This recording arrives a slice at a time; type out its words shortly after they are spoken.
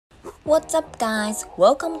What's up guys?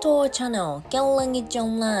 Welcome to our channel, Get Language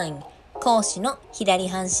Online 講師の左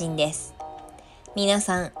半身です。皆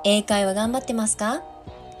さん、英会話頑張ってますか？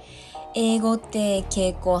英語って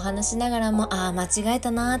結構話しながらも間違え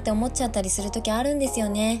たなーって思っちゃったりするときあるんですよ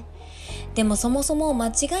ね。でもそもそも間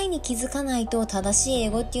違いに気づかないと正しい英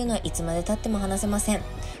語っていうのはいつまで経っても話せません。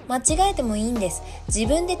間違えてもいいんです。自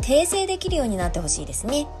分で訂正できるようになってほしいです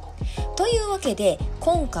ね。というわけで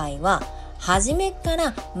今回は初めか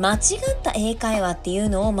ら間違った英会話っていう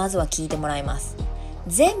のをまずは聞いてもらいます。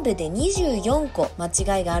全部で24個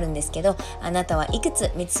間違いがあるんですけど、あなたはいくつ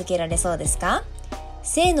見つけられそうですか？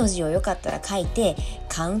正の字をよかったら書いて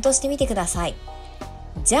カウントしてみてください。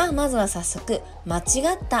じゃあまずは早速間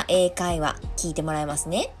違った英会話聞いてもらいます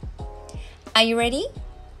ね。Are you ready?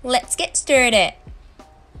 Let's get started!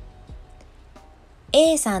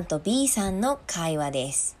 A さんと B さんの会話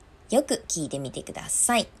です。よく聞いてみてくだ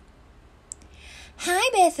さい。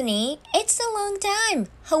Hi Bethany, it's a long time.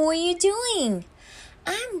 How are you doing?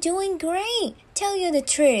 I'm doing great. Tell you the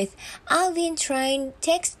truth, I've been trying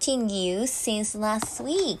texting you since last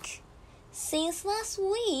week. Since last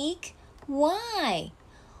week? Why?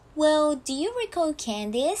 Well, do you recall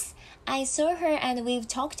Candice? I saw her and we've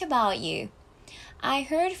talked about you. I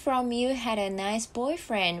heard from you had a nice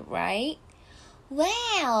boyfriend, right?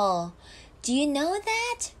 Well, do you know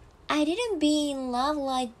that? I didn't be in love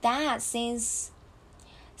like that since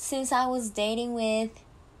I was dating with...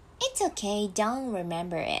 It's okay, don't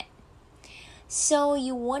remember it. So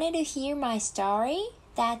you wanted to hear my story?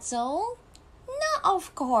 That's all? No,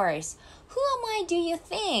 of course. Who am I, do you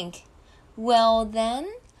think? Well then,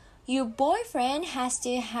 your boyfriend has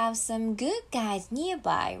to have some good guys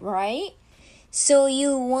nearby, right? So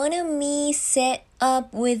you wanted me set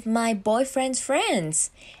up with my boyfriend's friends?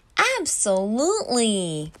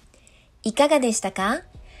 Absolutely! いかがでしたか？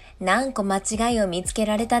何個間違いを見つけ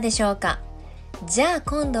られたでしょうか？じゃあ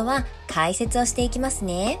今度は解説をしていきます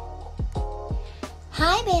ね。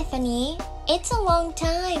Hi Bethany, it's a long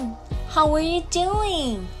time. How are you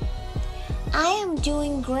doing? I am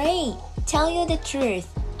doing great. Tell you the truth,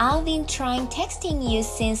 I've been trying texting you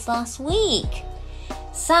since last week.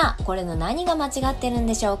 さあ、これの何が間違ってるん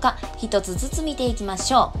でしょうか？一つずつ見ていきま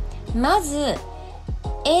しょう。まず、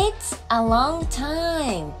It's a long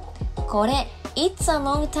time. これIt's a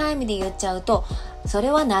long time で言っちゃうと、それ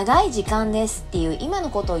は長い時間ですっていう今の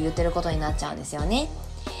ことを言ってることになっちゃうんですよね。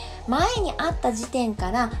前にあった時点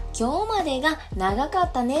から今日までが長か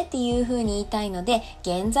ったねっていう風に言いたいので、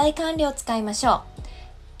現在完了を使いましょ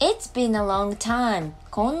う。It's been a long time。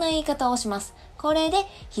こんな言い方をします。これで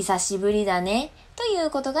久しぶりだねという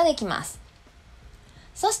ことができます。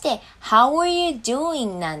そして How are you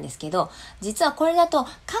doing なんですけど、実はこれだと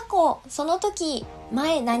過去、その時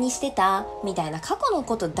前何してたみたいな過去の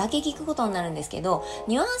ことだけ聞くことになるんですけど、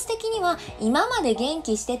ニュアンス的には今まで元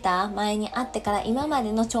気してた、前に会ってから今ま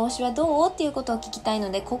での調子はどうっていうことを聞きたい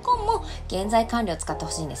ので、ここも現在完了を使って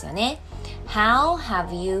ほしいんですよね。How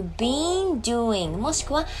have you been doing もし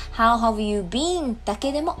くは How have you been だ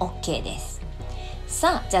けでも OK です。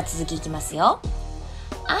さあ、じゃあ続きいきますよ。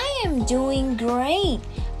I am doing great。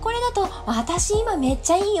これだと私今めっ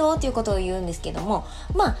ちゃいいよっていうことを言うんですけども、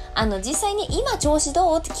実際に今調子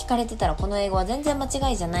どうって聞かれてたらこの英語は全然間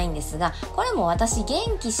違いじゃないんですが、これも私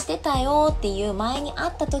元気してたよっていう前に会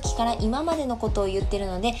った時から今までのことを言ってる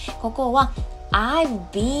ので、ここは I've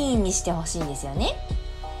been にしてほしいんですよね。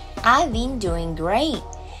I've been doing great。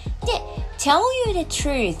で、tell you the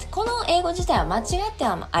truth。この英語自体は間違って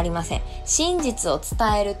はありません。真実を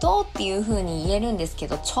伝えるとっていう風に言えるんですけ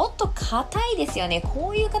ど、ちょっと硬いですよね。こ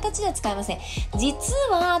ういう形では使えません。実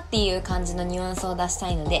はっていう感じのニュアンスを出した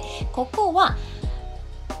いので、ここは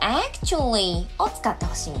actually を使って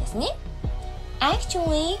ほしいんですね。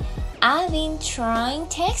Actually, I've been trying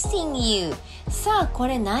texting you。さあ、こ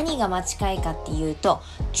れ何が間違いかっていうと、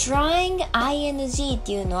trying ing っ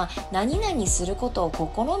ていうのは何々することを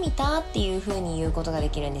試みたっていう風に言うことがで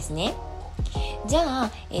きるんですね。じゃ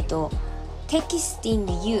あ、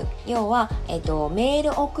texting you 要は、メー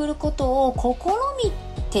ル送ることを試み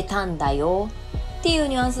てたんだよっていう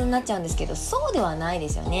ニュアンスになっちゃうんですけど、そうではないで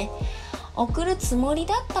すよね。送るつもり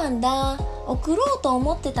だったんだ、送ろうと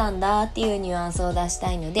思ってたんだっていうニュアンスを出した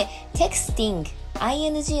いので、texting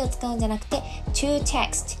ing を使うんじゃなくて to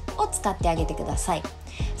text を使ってあげてください。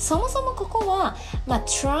そもそもここは、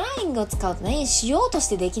trying を使うと何しようとし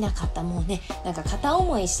てできなかった、もうね、なんか片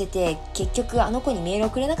思いしてて結局あの子にメールを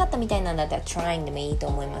くれなかったみたいなんだったら trying でもいいと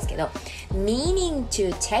思いますけど、meaning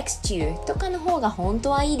to text you とかの方が本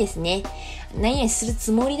当はいいですね。何々する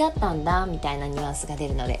つもりだったんだみたいなニュアンスが出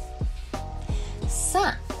るので。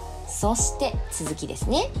さあ、そして続きです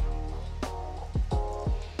ね。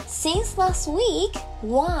Since last week?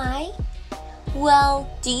 Why? Well,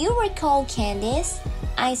 do you recall Candice?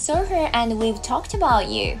 I saw her and we've talked about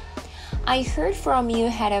you. I heard from you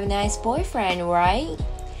had a nice boyfriend, right?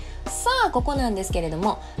 さあ、ここなんですけれど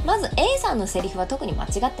も、まず A さんのセリフは特に間違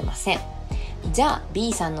ってません。じゃあ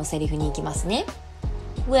B さんのセリフに行きますね。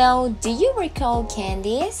Well, do you recall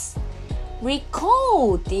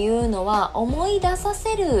Candice?Recall っていうのは思い出さ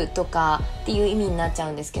せるとかっていう意味になっちゃ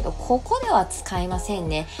うんですけど、ここでは使いません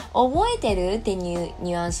ね。覚えてるっていう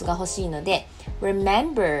ニュアンスが欲しいので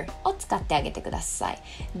remember を使ってあげてください。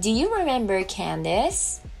 Do you remember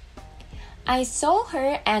Candice? I saw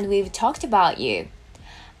her and we've talked about you.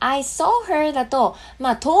 I saw her だと、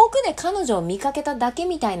遠くで彼女を見かけただけ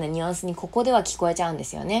みたいなニュアンスにここでは聞こえちゃうんで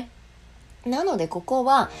すよね。なのでここ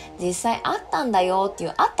は実際会ったんだよってい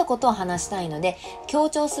う会ったことを話したいので強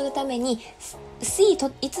調するために see と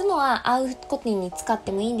いつもは会うことに使っ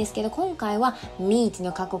てもいいんですけど、今回は meet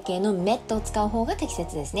の過去形の met を使う方が適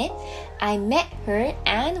切ですね。 I met her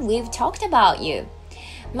and we've talked about you。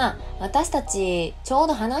私たちちょう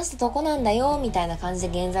ど話したとこなんだよみたいな感じ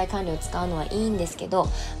で現在完了を使うのはいいんですけど、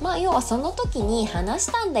要はその時に話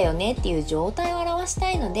したんだよねっていう状態を表した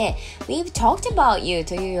いので We've talked about you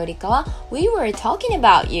というよりかは We were talking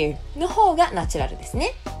about you の方がナチュラルです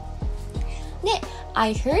ね。で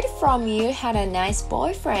I heard from you had a nice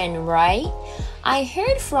boyfriend, right? I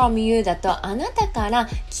heard from you だとあなたから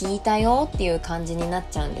聞いたよっていう感じになっ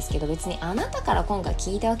ちゃうんですけど、別にあなたから今回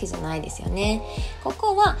聞いたわけじゃないですよね。こ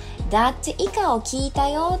こは that 以下を聞いた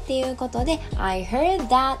よっていうことで I heard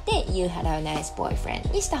that で you had a nice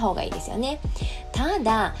boyfriend にした方がいいですよね。た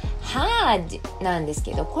だ had なんです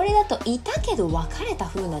けど、これだといたけど別れた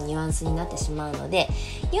風なニュアンスになってしまうので、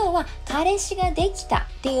要は彼氏ができたっ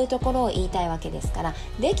ていうところを言いたいわけですから、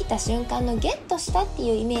できた瞬間のゲットしたって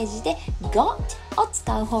いうイメージで got を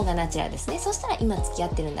使う方がナチュラルですね。そしたら今付き合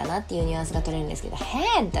ってるんだなっていうニュアンスが取れるんですけど、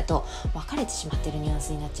 had だと別れてしまってるニュアンス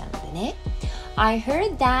になっちゃうのでね。 I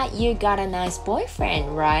heard that you got a nice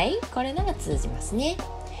boyfriend, right? これなら通じますね。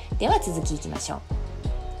では続きいきましょう。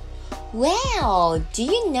 Well, do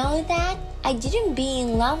you know that I didn't be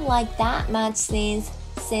in love like that much since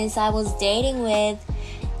I was dating with.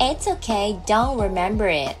 It's okay, don't remember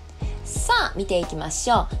it. さあ見ていきま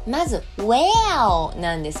しょう。まず well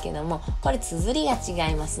なんですけども、これ綴りが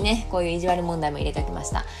違いますね。こういう意地悪問題も入れておきまし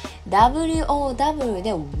た。 WOW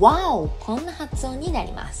で wow こんな発音にな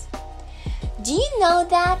ります。 Do you know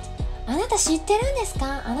that? あなた知ってるんです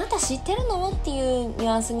か？あなた知ってるの？っていうニュ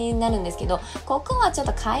アンスになるんですけど、ここはちょっ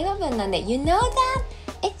と会話文なんで You know that?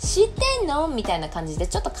 知ってんの？みたいな感じで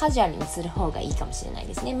ちょっとカジュアルにする方がいいかもしれない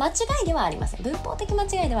ですね。間違いではありません。文法的間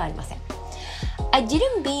違いではありません。I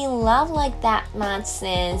didn't be in love like that much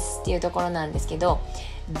since っていうところなんですけど、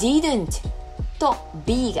 didn't と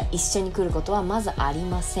be が一緒に来ることはまずあり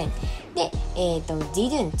ません。で、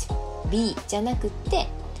didn't be じゃなくて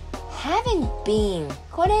haven't been、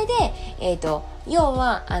 これで、要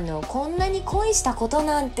はこんなに恋したこと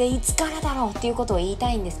なんていつからだろうっていうことを言いた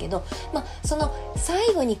いんですけど、その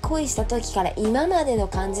最後に恋した時から今までの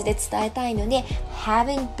感じで伝えたいので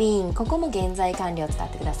haven't been、 ここも現在完了を使っ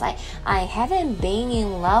てください。 I haven't been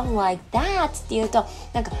in love like that っていうと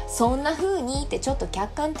なんかそんな風にってちょっと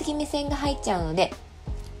客観的目線が入っちゃうので、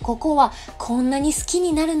ここはこんなに好き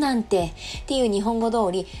になるなんてっていう日本語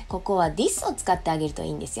通り、ここは this を使ってあげるとい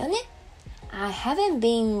いんですよね。I haven't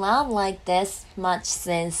been in love like this much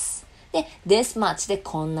since で this much で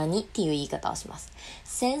こんなにっていう言い方をします。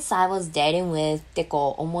 Since I was dating with って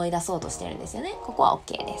こう思い出そうとしてるんですよね。ここは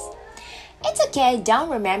OK です。 It's okay, don't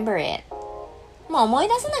remember it。 もう思い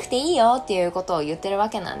出さなくていいよっていうことを言ってるわ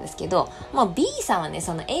けなんですけど、もう B さんはね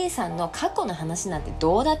その A さんの過去の話なんて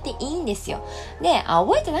どうだっていいんですよ。で、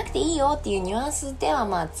覚えてなくていいよっていうニュアンスで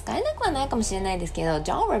は使えなくはないかもしれないですけど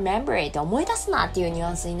Don't remember it 思い出すなっていうニュ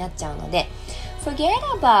アンスになっちゃうので Forget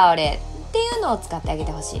about it っていうのを使ってあげ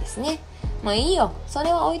てほしいですね。もういいよ、そ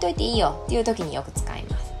れは置いといていいよっていう時によく使い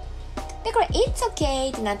ます。で、これ It's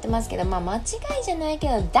okay ってなってますけど、間違いじゃないけ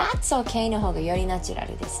ど That's okay の方がよりナチュラ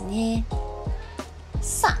ルですね。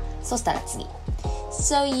さあ、そしたら次。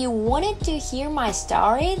 So you wanted to hear my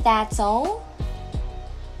story, that's all?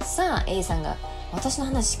 さあ、A さんが私の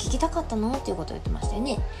話聞きたかったのっていうことを言ってましたよ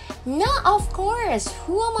ね。 No, of course,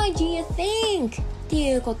 who am I do you think? って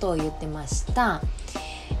いうことを言ってました。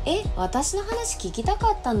私の話聞きた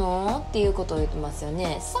かったのっていうことを言ってますよ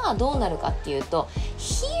ね。さあどうなるかっていうと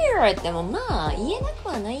Hear っても言えなく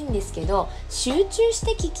はないんですけど、集中し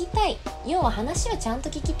て聞きたい、要は話をちゃんと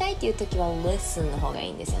聞きたいっていう時は Listen の方がい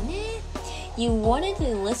いんですよね。You wanted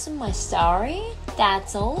to listen my story?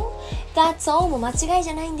 That's all? That's all も間違いじ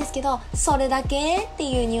ゃないんですけど、それだけって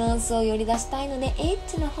いうニュアンスをより出したいので、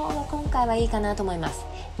It の方が今回はいいかなと思います。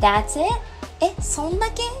That's it? そんだ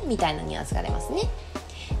けみたいなニュアンスが出ますね。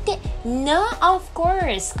で、No, of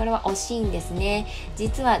course これは惜しいんですね。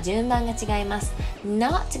実は順番が違います。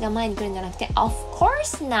Not が前に来るんじゃなくて Of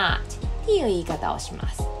course not っていう言い方をし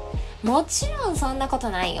ます。もちろんそんなこと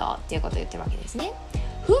ないよっていうことを言ってるわけですね。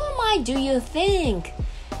Who am I do you think?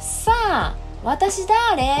 さあ、私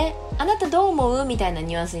誰？あなたどう思う？みたいな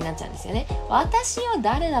ニュアンスになっちゃうんですよね。私を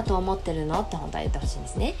誰だと思ってるのって本当は言ってほしいんで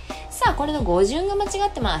すね。さあ、これの語順が間違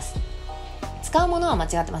ってます。使うものは間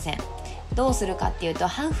違ってません。どうするかっていうと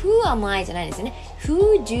Who am I じゃないですよね。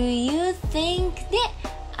Who do you think で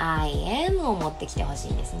I am を持ってきてほし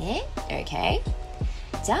いんですね。 OK?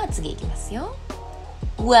 じゃあ次いきますよ。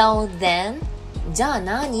 Well then じゃあ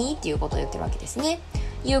何っていうことを言ってるわけですね。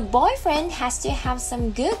 Your boyfriend has to have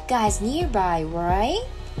some good guys nearby, right?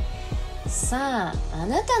 さあ、あ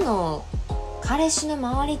なたの彼氏の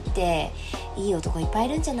周りっていい男いっぱいい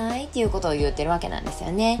るんじゃないっていうことを言ってるわけなんです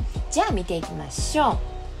よね。じゃあ見ていきましょう。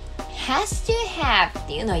has to have っ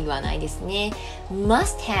ていうのは言わないですね。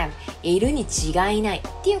must have いるに違いないっ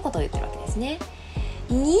ていうことを言ってるわけですね。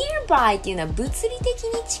nearby っていうのは物理的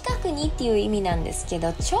に近くにっていう意味なんですけ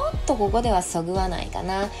ど、ちょっとここではそぐわないか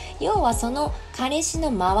な。要はその彼氏の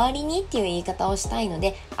周りにっていう言い方をしたいの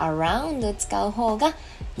で around を使う方が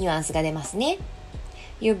ニュアンスが出ますね。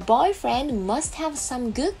Your boyfriend must have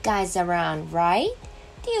some good guys around, right? っ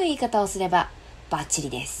ていう言い方をすればバッチリ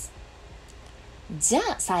です。じゃ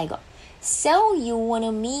あ最後。So you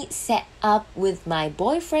wanna me set up with my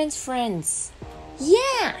boyfriend's friends? Yeah!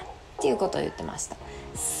 っていうことを言ってました。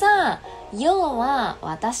さあ、要は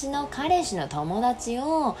私の彼氏の友達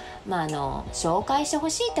を、紹介してほ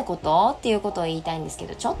しいってことっていうことを言いたいんですけ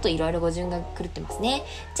ど、ちょっといろいろ語順が狂ってますね。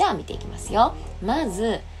じゃあ見ていきますよ。ま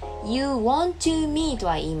ず、You want to me と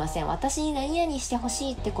は言いません。私に何々してほし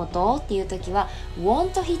いってことっていうときは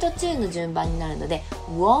want と to の順番になるので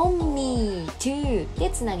want me to で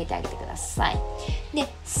つなげてあげてください。で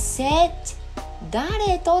set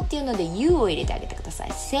誰とっていうので you を入れてあげてください。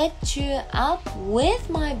 set you up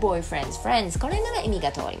with my boyfriend's friends これなら意味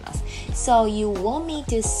が通ります。 So you want me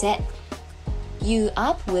to set you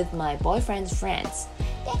up with my boyfriend's friends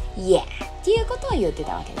で yeah っていうことを言って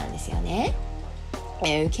たわけなんですよね。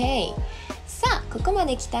OK さあここま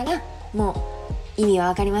で来たらもう意味は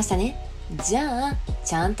わかりましたね。じゃあ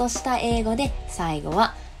ちゃんとした英語で最後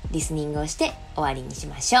はリスニングをして終わりにし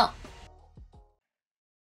ましょう。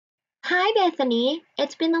 Hi Bethany,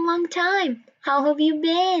 it's been a long time. How have you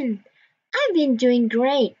been? I've been doing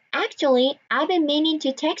great. Actually, I've been meaning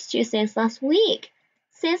to text you since last week.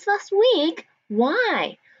 Since last week?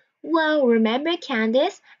 Why? Well, remember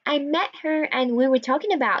Candice? I met her and we were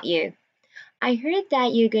talking about you.I heard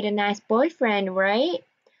that you got a nice boyfriend, right?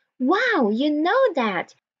 Wow, you know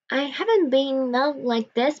that. I haven't been up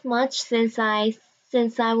like this much since I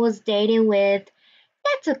was dating with.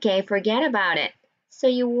 That's okay, forget about it. So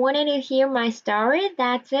you wanted to hear my story?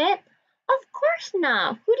 That's it? Of course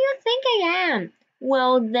not. Who do you think I am?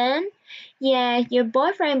 Well then, yeah, your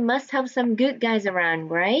boyfriend must have some good guys around,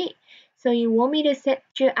 right? So you want me to set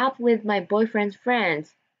you up with my boyfriend's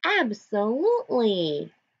friends? Absolutely.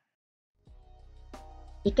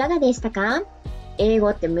いかがでしたか？英語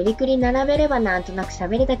って無理くり並べればなんとなく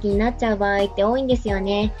喋れた気になっちゃう場合って多いんですよ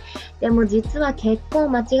ね。でも実は結構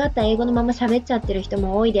間違った英語のまま喋っちゃってる人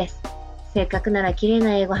も多いです。せっかくなら綺麗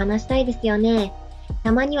な英語話したいですよね。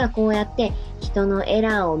たまにはこうやって人のエ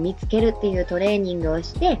ラーを見つけるっていうトレーニングを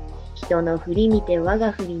して、人の振り見て我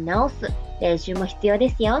が振り直す練習も必要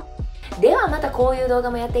ですよ。ではまたこういう動画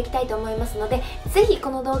もやっていきたいと思いますので、ぜひ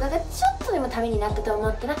この動画がちょっとでもためになったと思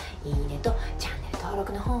ったらいいねとチャンネル登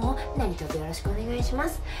録の方を何卒よろしくお願いしま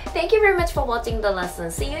す。 Thank you very much for watching the lesson.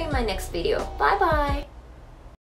 See you in my next video. Bye bye!